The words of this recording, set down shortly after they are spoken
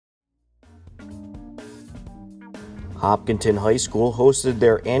Hopkinton High School hosted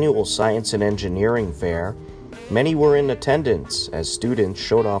their annual Science and Engineering Fair. Many were in attendance as students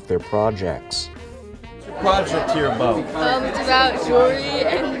showed off their projects. What's your project here about? It's about jewelry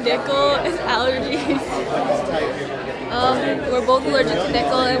and nickel and allergies. We're both allergic to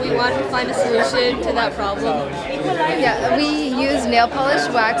nickel and we wanted to find a solution to that problem. Yeah, we use nail polish,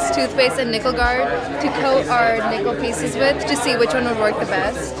 wax, toothpaste, and nickel guard to coat our nickel pieces with to see which one would work the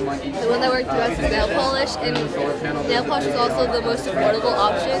best. The one that worked the best is nail polish, and nail polish is also the most affordable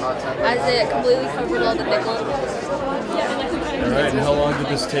option as it completely covered all the nickel. Alright, and how long did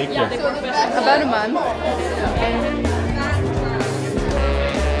this take you? About a month.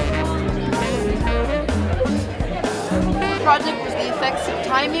 The project was the effects of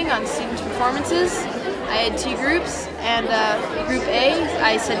timing on students' performances. I had two groups, and Group A,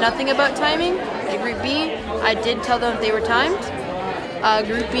 I said nothing about timing. And Group B, I did tell them if they were timed.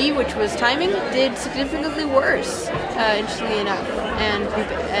 Group B, which was timing, did significantly worse, interestingly enough. And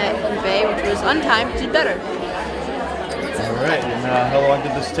Group A, which was untimed, did better. Alright, and how long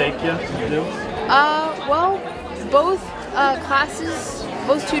did this take you to do? Well, both classes,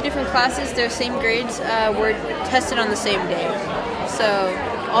 both two different classes, their same grades were tested on the same day. So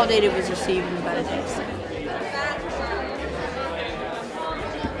all data was received in about a day. So.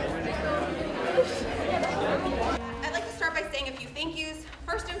 I'd like to start by saying a few thank yous.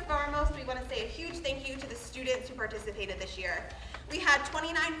 First and foremost, we want to say a huge thank you to the students who participated this year. We had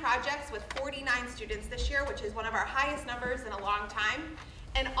 29 projects with 49 students this year, which is one of our highest numbers in a long time.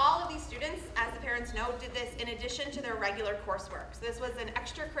 And all of these students, as the parents know, did this in addition to their regular coursework. So this was an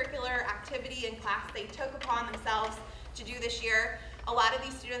extracurricular activity in class they took upon themselves to do this year. A lot of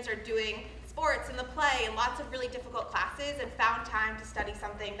these students are doing sports and the play and lots of really difficult classes and found time to study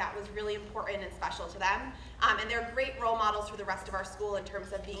something that was really important and special to them. And they're great role models for the rest of our school in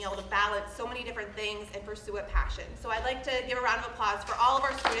terms of being able to balance so many different things and pursue a passion. So I'd like to give a round of applause for all of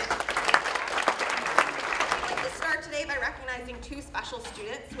our students. I'd like to start today by recognizing two special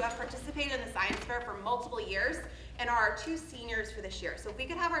students who have participated in the science fair for multiple years and are our two seniors for this year. So if we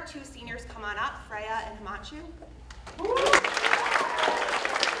could have our two seniors come on up, Freya and Himanshu.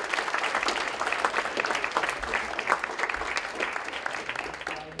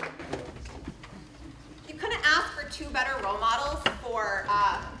 You couldn't ask for two better role models for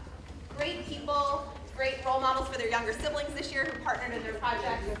great people, great role models for their younger siblings this year who partnered in their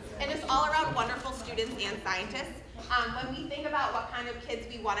projects, and just all around wonderful students and scientists. When we think about what kind of kids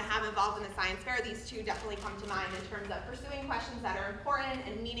we want to have involved in the science fair, these two definitely come to mind in terms of pursuing questions that are important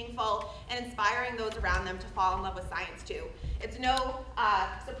and meaningful and inspiring those around them to fall in love with science too. It's no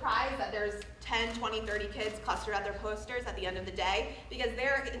surprise that there's 10, 20, 30 kids clustered at their posters at the end of the day because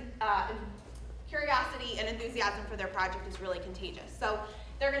their curiosity and enthusiasm for their project is really contagious. So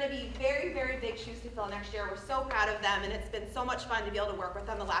they're going to be very, very big shoes to fill next year. We're so proud of them, and it's been so much fun to be able to work with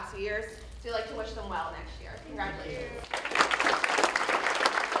them the last few years. So we'd like to wish them well next year. Congratulations.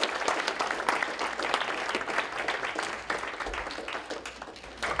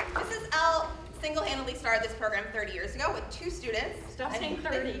 Mrs. L single-handedly started this program 30 years ago with two students. Stop saying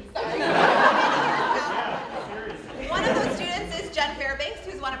 30. One of those students is Jen Fairbanks,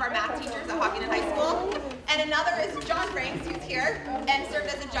 who's one of our math teachers at Hopkinton High School. And another is John Franks, who's here and served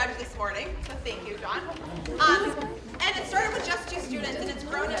as a judge this morning. So thank you, John. And it started with just two students, and it's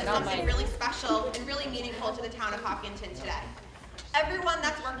grown into something really special and really meaningful to the town of Hopkinton today. Everyone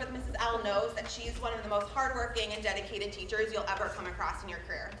that's worked with Mrs. L knows that she's one of the most hardworking and dedicated teachers you'll ever come across in your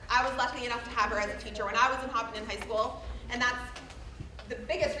career. I was lucky enough to have her as a teacher when I was in Hopkinton High School, and that's the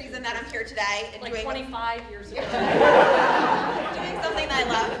biggest reason that I'm here today. And like 25 years ago. doing something that I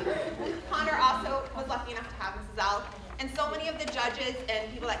love. Connor also was lucky enough to have Mrs. L, and so many of the judges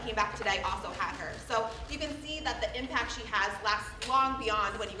and people that came back today also had her. So you can see that the impact she has lasts long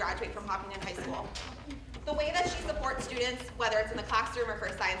beyond when you graduate from Hopkinton High School. The way that she supports students, whether it's in the classroom or for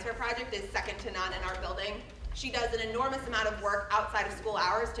a science fair project, is second to none in our building. She does an enormous amount of work outside of school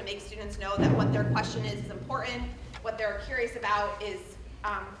hours to make students know that what their question is important, what they're curious about is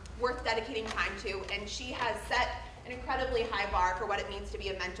worth dedicating time to, and she has set an incredibly high bar for what it means to be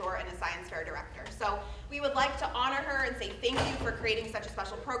a mentor and a science fair director. So we would like to honor her and say thank you for creating such a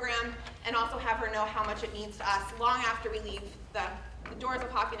special program, and also have her know how much it means to us long after we leave the doors of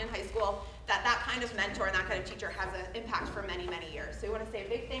Hopkinton High School, that that kind of mentor and that kind of teacher has an impact for many, many years. So we want to say a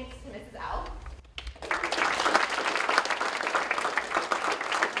big thanks to Mrs. L.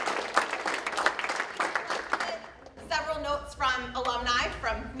 Several notes from alumni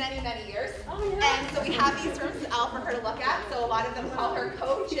from many, many years. Oh, yeah. And so we have these from Mrs. L for her to look at. So a lot of them call her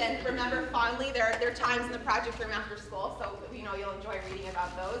coach and remember fondly their times in the project room after school. So you'll enjoy reading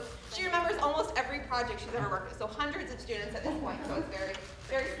about those. She remembers almost every project she's ever worked with. So hundreds of students at this point. So it's very,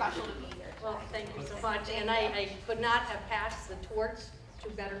 very special to be here. Well, thank you so much. And I could not have passed the torch to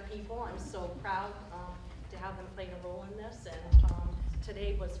better people. I'm so proud to have them play a role in this. And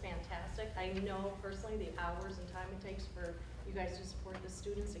today was fantastic. I know personally the hours and time it takes for you guys to support the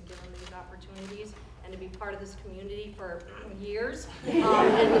students and give them these opportunities and to be part of this community for years. And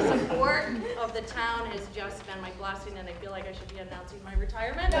the support of the town has just been my blessing, and I feel like I should be announcing my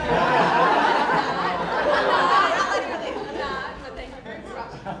retirement. I'm not, but thank you very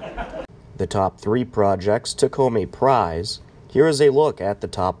much. The top 3 projects took home a prize. Here is a look at the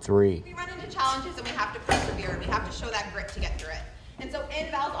top 3. We run into challenges and we have to persevere. We have to show that grit to get through it. And so in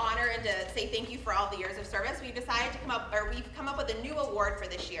Val's honor and to say thank you for all the years of service, we've decided to we've come up with a new award for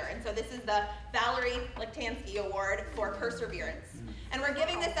this year. And so this is the Valerie Liktansky Award for Perseverance. And we're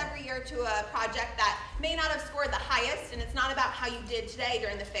giving this every year to a project that may not have scored the highest, and it's not about how you did today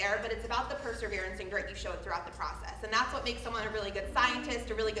during the fair, but it's about the perseverance and grit you showed throughout the process. And that's what makes someone a really good scientist,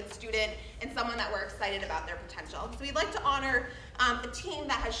 a really good student, and someone that we're excited about their potential. So we'd like to honor a team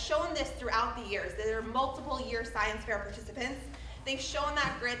that has shown this throughout the years. There are multiple year science fair participants. They've shown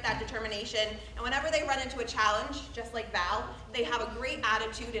that grit, that determination, and whenever they run into a challenge, just like Val, they have a great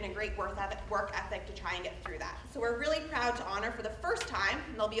attitude and a great work ethic to try and get through that. So we're really proud to honor for the first time,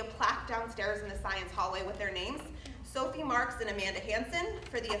 and there'll be a plaque downstairs in the science hallway with their names, Sophie Marks and Amanda Hansen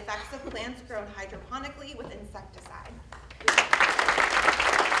for the effects of plants grown hydroponically with insecticide.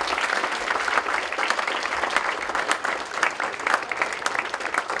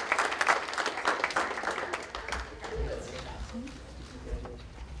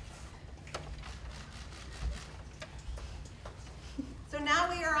 So now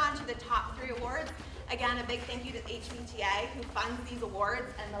we are on to the top 3 awards. Again, a big thank you to HVTA who funds these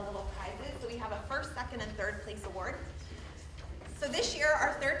awards and the little prizes. So we have a first, second, and third place award. So this year,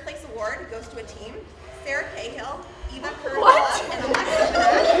 our third place award goes to a team, Sarah Cahill, Eva Kurnola, and Alexa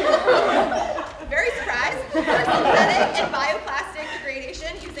Benesh. Very surprised. For synthetic and bioplastic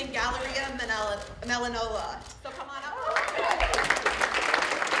degradation using Galleria melanola. So come on up.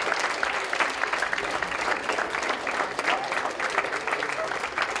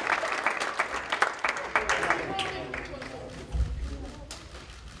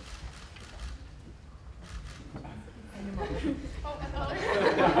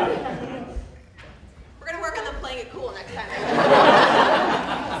 We're going to work on them playing it cool next time.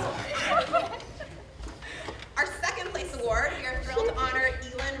 Our second place award, we are thrilled to honor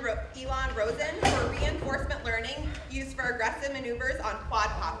Elon Rosen for reinforcement learning used for aggressive maneuvers on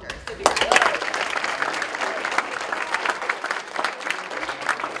quadcopters. So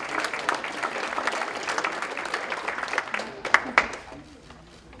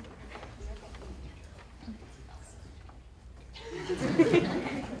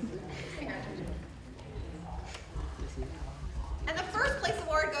and the first place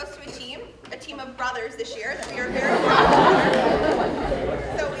award goes to a team of brothers this year that we are very proud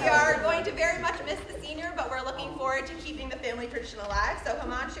of. So we are going to very much miss the senior, but we're looking forward to keeping the family tradition alive. So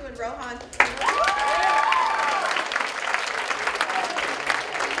Himanshu and Rohan.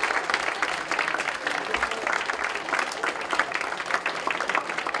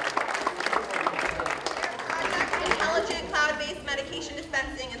 Intelligent cloud-based medication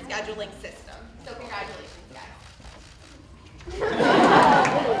dispensing and scheduling system. So congratulations, guys.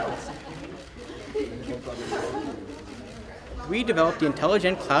 We developed the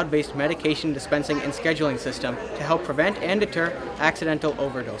intelligent cloud-based medication dispensing and scheduling system to help prevent and deter accidental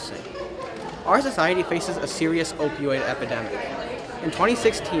overdosing. Our society faces a serious opioid epidemic. In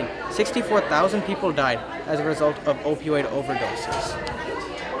 2016, 64,000 people died as a result of opioid overdoses.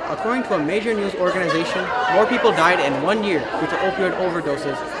 According to a major news organization, more people died in 1 year due to opioid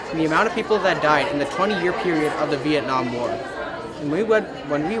overdoses than the amount of people that died in the 20-year period of the Vietnam War. And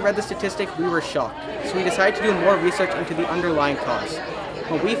when we read the statistic, we were shocked, so we decided to do more research into the underlying cause.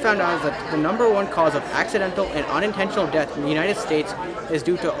 What we found out is that the #1 cause of accidental and unintentional death in the United States is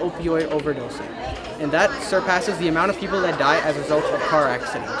due to opioid overdosing, and that surpasses the amount of people that die as a result of car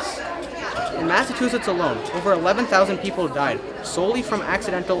accidents. In Massachusetts alone, over 11,000 people died solely from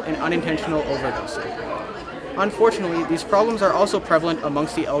accidental and unintentional overdosing. Unfortunately, these problems are also prevalent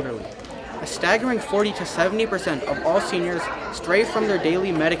amongst the elderly. A staggering 40 to 70% of all seniors stray from their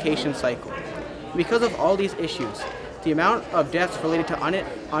daily medication cycle. Because of all these issues, the amount of deaths related to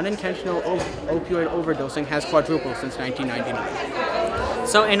unintentional opioid overdosing has quadrupled since 1999.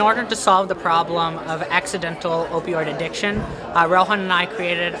 So in order to solve the problem of accidental opioid addiction, Rohan and I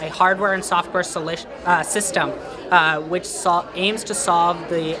created a hardware and software system which aims to solve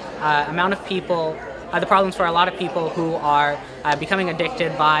the amount of people, the problems for a lot of people who are becoming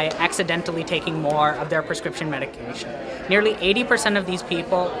addicted by accidentally taking more of their prescription medication. Nearly 80% of these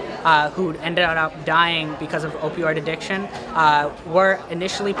people who ended up dying because of opioid addiction were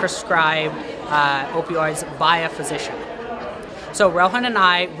initially prescribed opioids by a physician. So Rohan and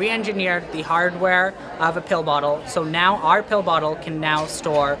I re-engineered the hardware of a pill bottle, so now our pill bottle can now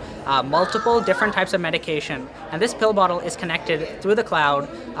store multiple different types of medication, and this pill bottle is connected through the cloud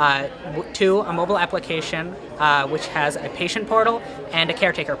to a mobile application which has a patient portal and a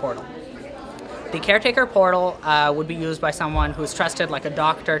caretaker portal. The caretaker portal would be used by someone who's trusted, like a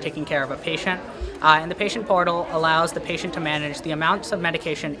doctor taking care of a patient, and the patient portal allows the patient to manage the amounts of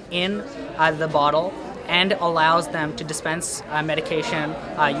medication in the bottle and allows them to dispense medication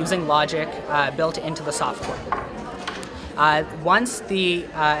using logic built into the software. Once the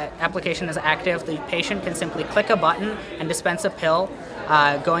application is active, the patient can simply click a button and dispense a pill,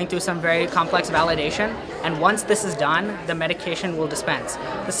 going through some very complex validation, and once this is done, the medication will dispense.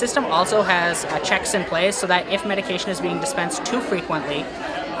 The system also has checks in place so that if medication is being dispensed too frequently,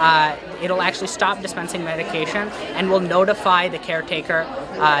 it'll actually stop dispensing medication and will notify the caretaker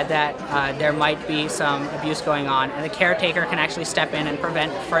that there might be some abuse going on, and the caretaker can actually step in and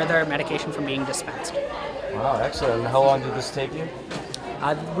prevent further medication from being dispensed. Wow, excellent. And how long did this take you?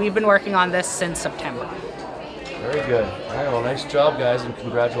 We've been working on this since September. Very good. All right, well, nice job, guys, and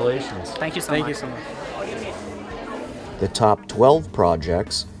congratulations. Thank you so much. Thank you so much. The top 12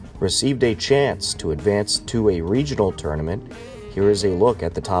 projects received a chance to advance to a regional tournament. Here is a look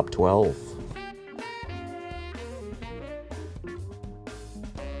at the top 12.